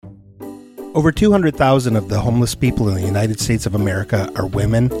Over 200,000 of the homeless people in the United States of America are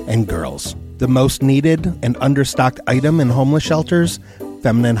women and girls. The most needed and understocked item in homeless shelters,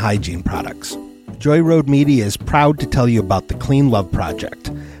 feminine hygiene products. Joy Road Media is proud to tell you about the Clean Love Project.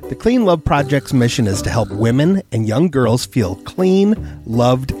 The Clean Love Project's mission is to help women and young girls feel clean,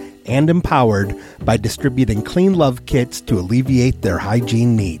 loved, and empowered by distributing Clean Love kits to alleviate their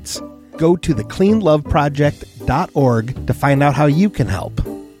hygiene needs. Go to thecleanloveproject.org to find out how you can help.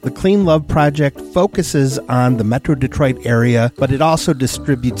 The Clean Love Project focuses on the Metro Detroit area, but it also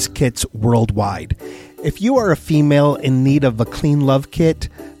distributes kits worldwide. If you are a female in need of a Clean Love kit,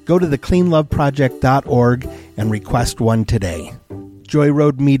 go to thecleanloveproject.org and request one today. Joy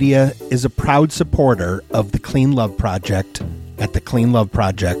Road Media is a proud supporter of the Clean Love Project at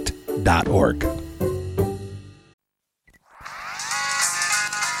thecleanloveproject.org.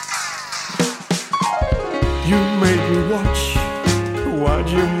 You made me watch. Why'd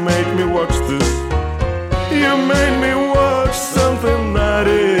you make me watch this? You made me watch something I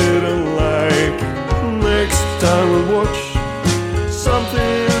didn't like. Next time we'll watch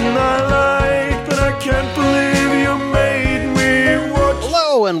something I like, but I can't believe you made me watch.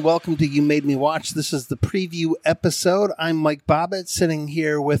 Hello and welcome to You Made Me Watch. This is the preview episode. I'm Mike Bobbitt, sitting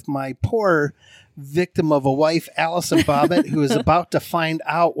here with my poor victim of a wife, Allison Bobbitt, who is about to find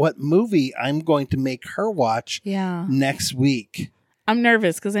out what movie I'm going to make her watch next week. I'm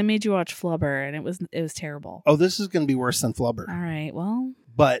nervous because I made you watch Flubber and it was terrible. Oh, this is going to be worse than Flubber. All right, well.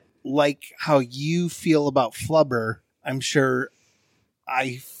 But like how you feel about Flubber, I'm sure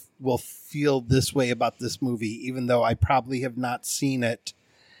I will feel this way about this movie, even though I probably have not seen it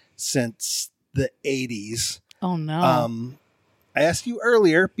since the 80s. Oh, no. I asked you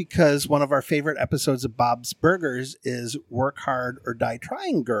earlier because one of our favorite episodes of Bob's Burgers is Work Hard or Die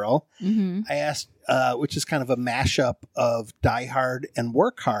Trying Girl. Mm-hmm. I asked, which is kind of a mashup of Die Hard and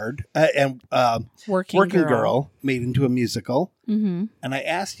Work Hard and Working Girl made into a musical. Mm-hmm. And I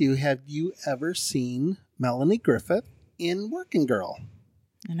asked you, have you ever seen Melanie Griffith in Working Girl?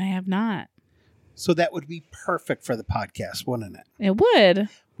 And I have not. So that would be perfect for the podcast, wouldn't it? It would.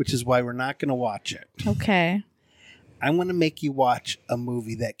 Which is why we're not going to watch it. Okay. I'm going to make you watch a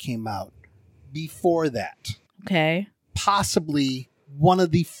movie that came out before that. Okay. Possibly one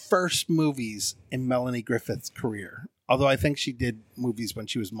of the first movies in Melanie Griffith's career. Although I think she did movies when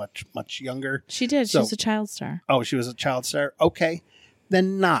she was much, much younger. She did. She was a child star. Oh, she was a child star? Okay.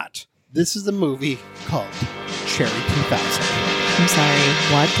 Then not. This is a movie called Cherry 2000. I'm sorry.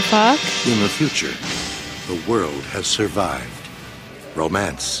 What the fuck? In the future, the world has survived.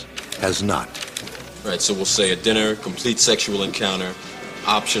 Romance has not. Right, so we'll say a dinner, complete sexual encounter,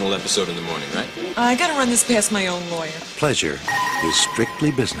 optional episode in the morning, right? I gotta run this past my own lawyer. Pleasure is strictly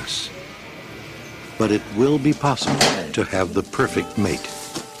business. But it will be possible to have the perfect mate.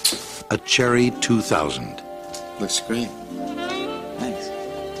 A Cherry 2000. Looks great. Thanks.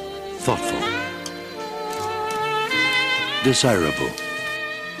 Thoughtful. Desirable.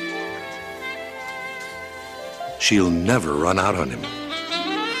 She'll never run out on him.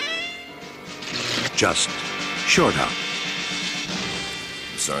 Just short out.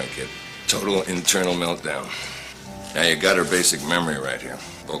 I'm sorry, kid. Total internal meltdown. Now you got her basic memory right here.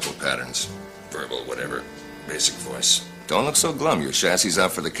 Vocal patterns, verbal, whatever. Basic voice. Don't look so glum. Your chassis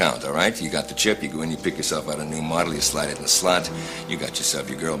out for the count, all right? You got the chip, you go in, you pick yourself out a new model, you slide it in the slot. You got yourself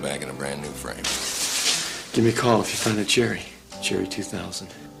your girl back in a brand new frame. Give me a call if you find a Cherry. Cherry 2000.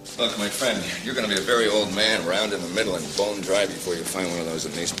 Look, my friend, you're gonna be a very old man, round in the middle and bone dry before you find one of those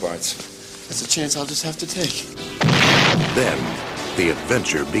in these parts. That's a chance I'll just have to take. Then, the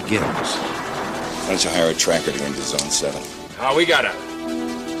adventure begins. Why don't you hire a tracker to go into Zone 7? We got a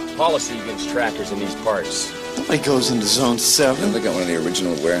policy against trackers in these parts. Nobody goes into Zone 7. Yeah, look at one of the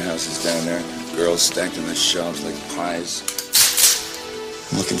original warehouses down there. Girls stacked on the shelves like pies.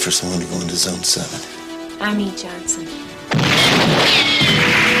 I'm looking for someone to go into Zone 7. I'm E. Johnson.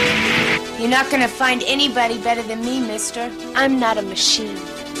 You're not gonna find anybody better than me, mister. I'm not a machine.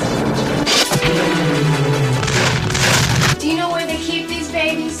 Do you know where they keep these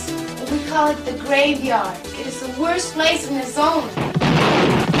babies? We call it the graveyard. It is the worst place in the zone.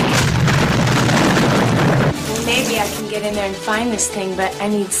 Well, maybe I can get in there and find this thing, but I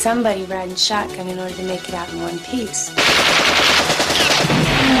need somebody riding shotgun in order to make it out in one piece.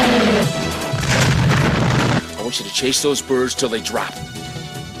 I want you to chase those birds till they drop.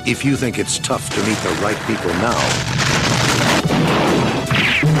 If you think it's tough to meet the right people now,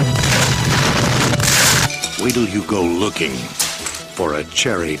 wait till you go looking for a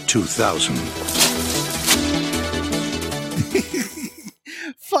Cherry 2000.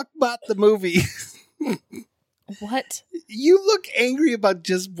 Fuck Bot the movie. What? You look angry about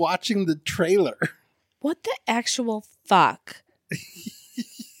just watching the trailer. What the actual fuck?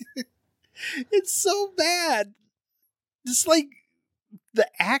 It's so bad. Just like the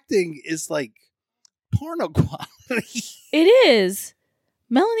acting is like porno quality. It is.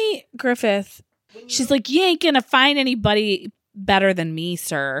 Melanie Griffith, she's like, you ain't gonna find anybody better than me,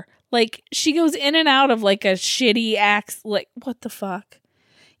 sir. Like, she goes in and out of like a shitty act. Like, what the fuck?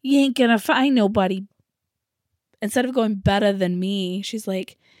 You ain't gonna find nobody. Instead of going better than me, she's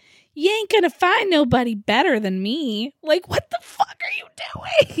like, you ain't gonna find nobody better than me. Like, what the fuck are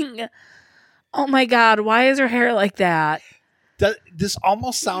you doing? Oh my God, why is her hair like that? This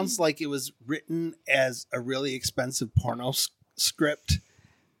almost sounds like it was written as a really expensive porno script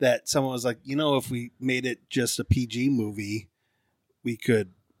that someone was like, if we made it just a PG movie, we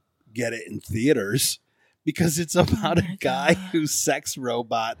could get it in theaters, because it's about a guy whose sex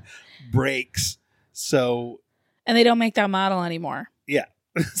robot breaks. And they don't make that model anymore. Yeah.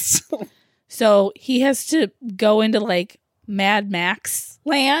 So he has to go into like Mad Max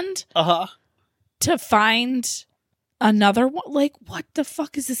land to find another one. Like, what the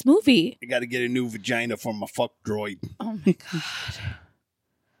fuck is this movie? I got to get a new vagina for my fuck droid. Oh my God.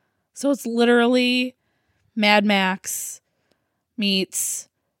 So it's literally Mad Max meets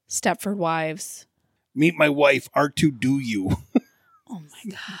Stepford Wives. Meet my wife, R2 Do You. Oh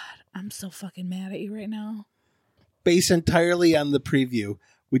my God. I'm so fucking mad at you right now. Based entirely on the preview,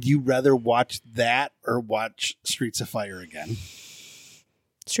 would you rather watch that or watch Streets of Fire again?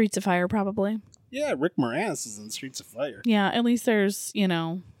 Streets of Fire, probably. Yeah, Rick Moranis is in Streets of Fire. Yeah, at least there's,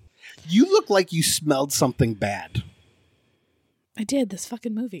 You look like you smelled something bad. I did this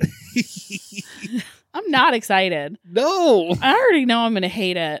fucking movie. I'm not excited. No. I already know I'm going to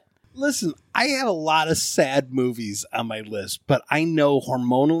hate it. Listen, I have a lot of sad movies on my list, but I know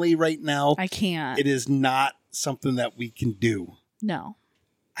hormonally right now, I can't. it is not something that we can do. No.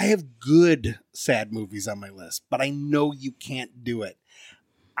 I have good sad movies on my list, but I know you can't do it.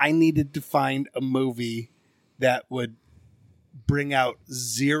 I needed to find a movie that would bring out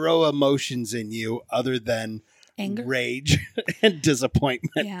zero emotions in you other than anger, rage, and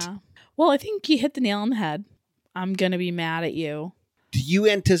disappointment. Yeah. Well, I think you hit the nail on the head. I'm going to be mad at you. Do you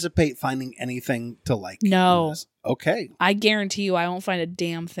anticipate finding anything to like? No. Okay. I guarantee you I won't find a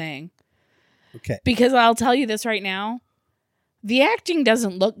damn thing. Okay. Because I'll tell you this right now. The acting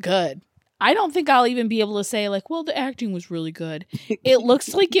doesn't look good. I don't think I'll even be able to say like, well, the acting was really good. It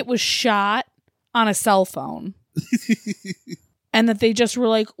looks like it was shot on a cell phone. And that they just were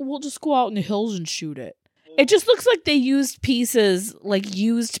like, we'll just go out in the hills and shoot it. It just looks like they used pieces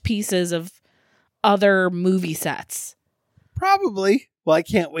of other movie sets. Probably. Well, I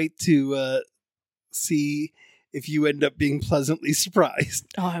can't wait to see if you end up being pleasantly surprised.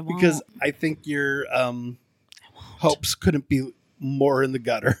 Oh, I won't. Because I think your hopes couldn't be more in the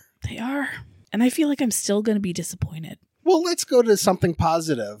gutter. They are. And I feel like I'm still going to be disappointed. Well, let's go to something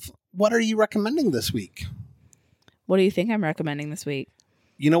positive. What are you recommending this week? What do you think I'm recommending this week?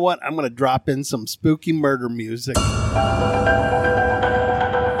 You know what? I'm going to drop in some spooky murder music.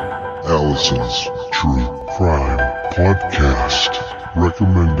 Allison's True Crime Podcast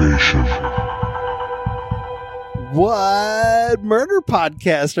Recommendation. What murder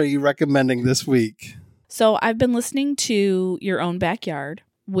podcast are you recommending this week? So I've been listening to Your Own Backyard,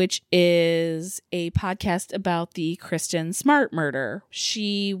 which is a podcast about the Kristen Smart murder.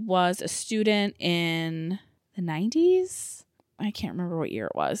 She was a student in the 90s. I can't remember what year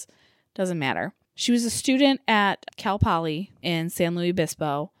it was. Doesn't matter. She was a student at Cal Poly in San Luis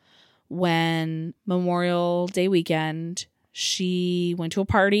Obispo when Memorial Day weekend, she went to a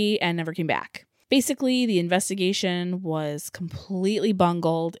party and never came back. Basically, the investigation was completely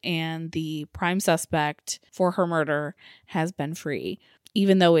bungled and the prime suspect for her murder has been free,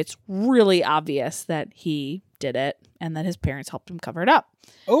 even though it's really obvious that he did it and that his parents helped him cover it up.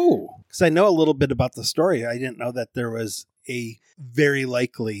 Oh, because I know a little bit about the story. I didn't know that there was a very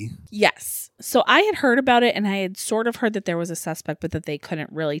likely. Yes. So I had heard about it and I had sort of heard that there was a suspect, but that they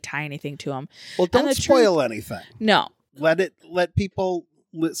couldn't really tie anything to him. Well, don't spoil anything. No. Let people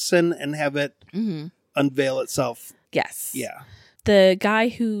listen and have it unveil itself. Yes. Yeah. The guy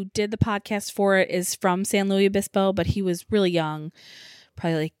who did the podcast for it is from San Luis Obispo, but he was really young,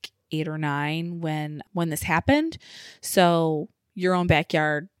 probably like 8 or 9 when this happened. So Your Own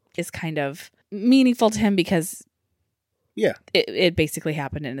Backyard is kind of meaningful to him because it basically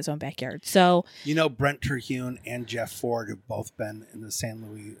happened in his own backyard. So Brent Terhune and Jeff Ford have both been in the San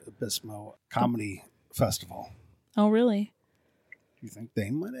Luis Obispo Comedy Festival. Oh, really? Do you think they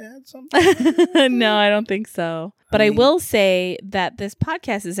might have had something? No, I don't think so. But I will say that this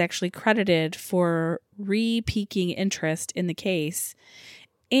podcast is actually credited for re-piquing interest in the case.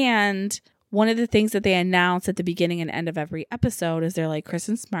 And one of the things that they announce at the beginning and end of every episode is they're like,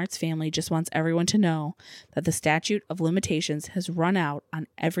 Kristen Smart's family just wants everyone to know that the statute of limitations has run out on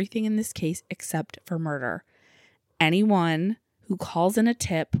everything in this case except for murder. Anyone who calls in a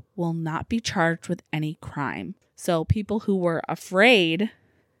tip will not be charged with any crime. So people who were afraid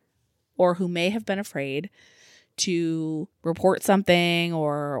or who may have been afraid to report something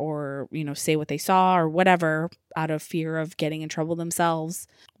or say what they saw or whatever out of fear of getting in trouble themselves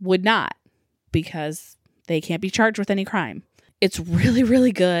would not, because they can't be charged with any crime. It's really,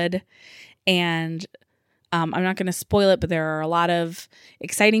 really good. And I'm not going to spoil it, but there are a lot of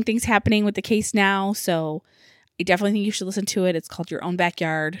exciting things happening with the case now. So I definitely think you should listen to it. It's called Your Own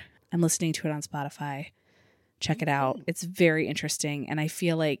Backyard. I'm listening to it on Spotify. Check it out. It's very interesting. And I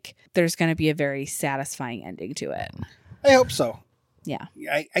feel like there's going to be a very satisfying ending to it. I hope so. Yeah.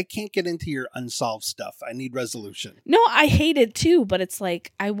 I can't get into your unsolved stuff. I need resolution. No, I hate it too. But it's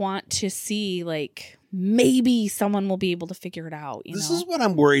like, I want to see like maybe someone will be able to figure it out. This is what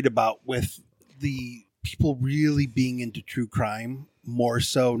I'm worried about with the people really being into true crime more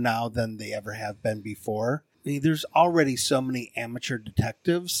so now than they ever have been before. I mean, there's already so many amateur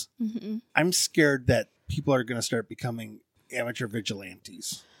detectives. Mm-hmm. I'm scared that people are going to start becoming amateur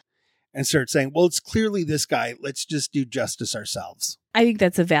vigilantes and start saying, well, it's clearly this guy. Let's just do justice ourselves. I think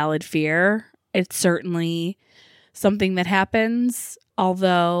that's a valid fear. It's certainly something that happens,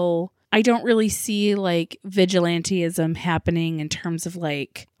 although I don't really see like vigilantism happening in terms of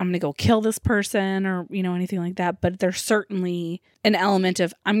like, I'm going to go kill this person or, anything like that. But there's certainly an element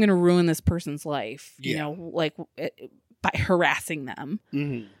of, I'm going to ruin this person's life, by harassing them.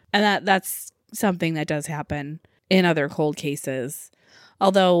 Mm-hmm. And that's something that does happen in other cold cases.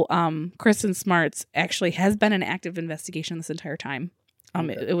 Although Kristen Smart's actually has been an active investigation this entire time.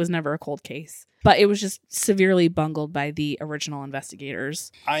 Okay. It was never a cold case, but it was just severely bungled by the original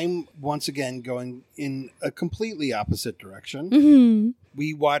investigators. I'm once again going in a completely opposite direction. Mm-hmm.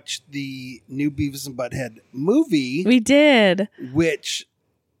 We watched the new Beavis and Butthead movie. We did. Which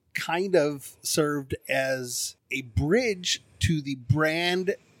kind of served as a bridge to the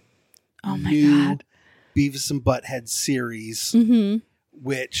brand new Beavis and Butthead series, mm-hmm.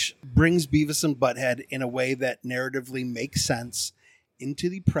 which brings Beavis and Butthead in a way that narratively makes sense into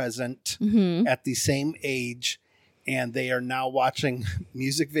the present mm-hmm. at the same age. And they are now watching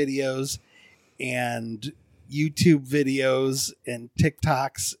music videos and YouTube videos and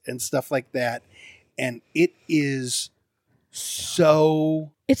TikToks and stuff like that. And it is it's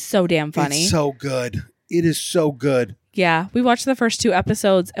so damn funny. It's so good. It is so good. Yeah, we watched the first 2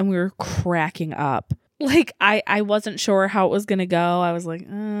 episodes and we were cracking up. Like, I wasn't sure how it was going to go. I was like,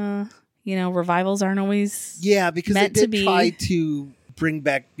 revivals aren't always because meant they did to be. Try to bring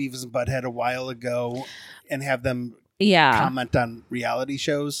back Beavis and Butthead a while ago and have them comment on reality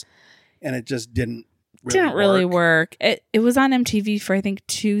shows, and it just didn't really work. It was on MTV for, I think,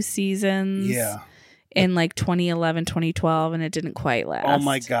 2 seasons. Yeah. In like 2011, 2012, and it didn't quite last. Oh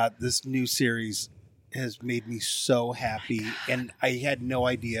my God, this new series has made me so happy, and I had no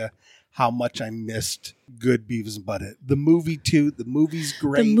idea how much I missed good Beavis and Butthead. The movie too. The movie's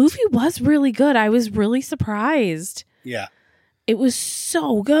great. The movie was really good. I was really surprised. Yeah. It was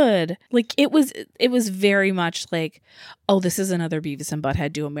so good. Like it was very much like, oh, this is another Beavis and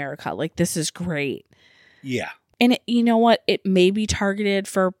Butthead Do America. Like, this is great. Yeah. And you know what? It may be targeted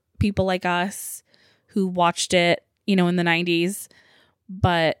for people like us who watched it, in the 90s.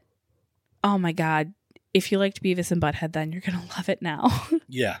 But, oh my God, if you liked Beavis and Butthead, then you're going to love it now.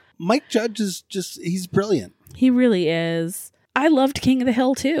 Yeah. Mike Judge is he's brilliant. He really is. I loved King of the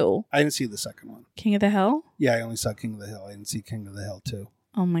Hill, too. I didn't see the second one. King of the Hill? Yeah, I only saw King of the Hill. I didn't see King of the Hill, too.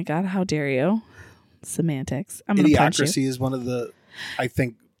 Oh my God, how dare you? Semantics. I'm going to punch you. Idiocracy is one of the, I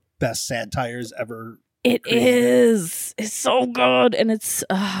think, best satires ever. It is. It's so good. And it's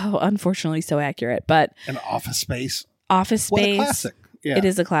unfortunately so accurate. But an Office Space. Office Space. What a classic. Yeah. It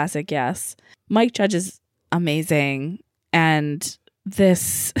is a classic, yes. Mike Judge is amazing. And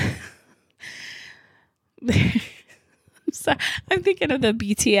this... I'm thinking of the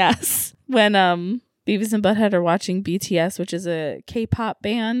BTS. When Beavis and Butthead are watching BTS, which is a K-pop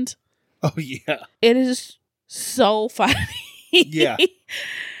band. Oh, yeah. It is so funny. Yeah.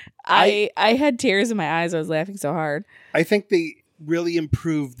 I had tears in my eyes. I was laughing so hard. I think they really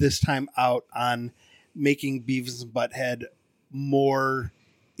improved this time out on making Beavis and Butthead more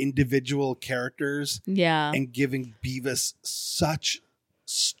individual characters. Yeah. And giving Beavis such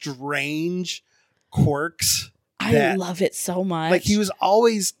strange quirks. I love it so much. Like he was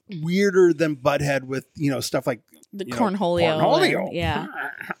always weirder than Butthead with, stuff like the cornholio. Yeah.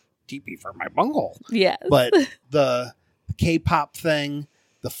 TP for my bunghole. Yes. But the K-pop thing,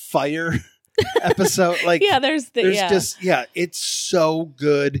 the fire episode, like there's just it's so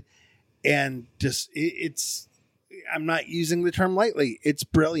good, and just it's I'm not using the term lightly. It's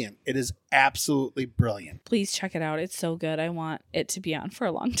brilliant. It is absolutely brilliant. Please check it out. It's so good. I want it to be on for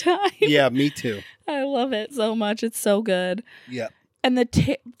a long time. Yeah, me too. I love it so much. It's so good. Yeah. And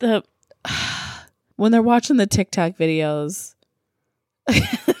the when they're watching the TikTok videos,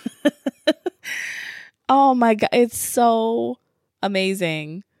 oh my God, it's so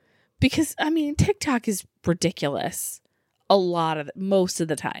amazing. Because, I mean, TikTok is ridiculous most of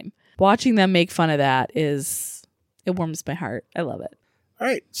the time. Watching them make fun of that it warms my heart. I love it. All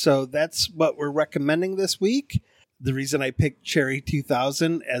right. So that's what we're recommending this week. The reason I picked Cherry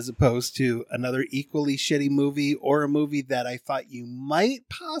 2000 as opposed to another equally shitty movie or a movie that I thought you might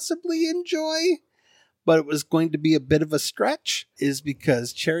possibly enjoy, but it was going to be a bit of a stretch, is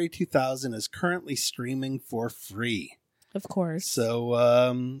because Cherry 2000 is currently streaming for free. Of course.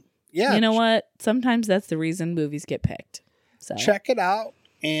 So, yeah. You know what? Sometimes that's the reason movies get picked. So check it out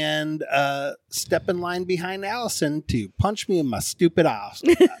and step in line behind Allison to punch me in my stupid ass.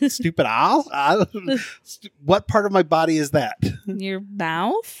 Stupid ass? What part of my body is that? Your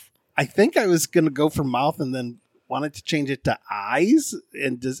mouth? I think I was going to go for mouth and then wanted to change it to eyes,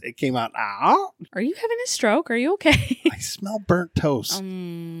 and it came out, ow. Are you having a stroke? Are you okay? I smell burnt toast.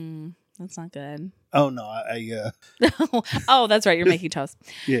 That's not good. Oh, no. Oh, that's right. You're making toast.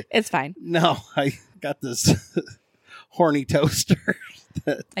 Yeah. It's fine. No, I got this horny toaster.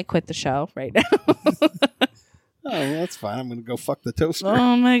 I quit the show right now. Oh, well, that's fine. I'm going to go fuck the toaster.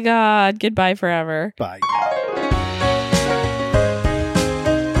 Oh, my God. Goodbye forever. Bye.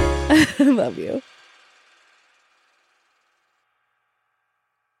 Love you.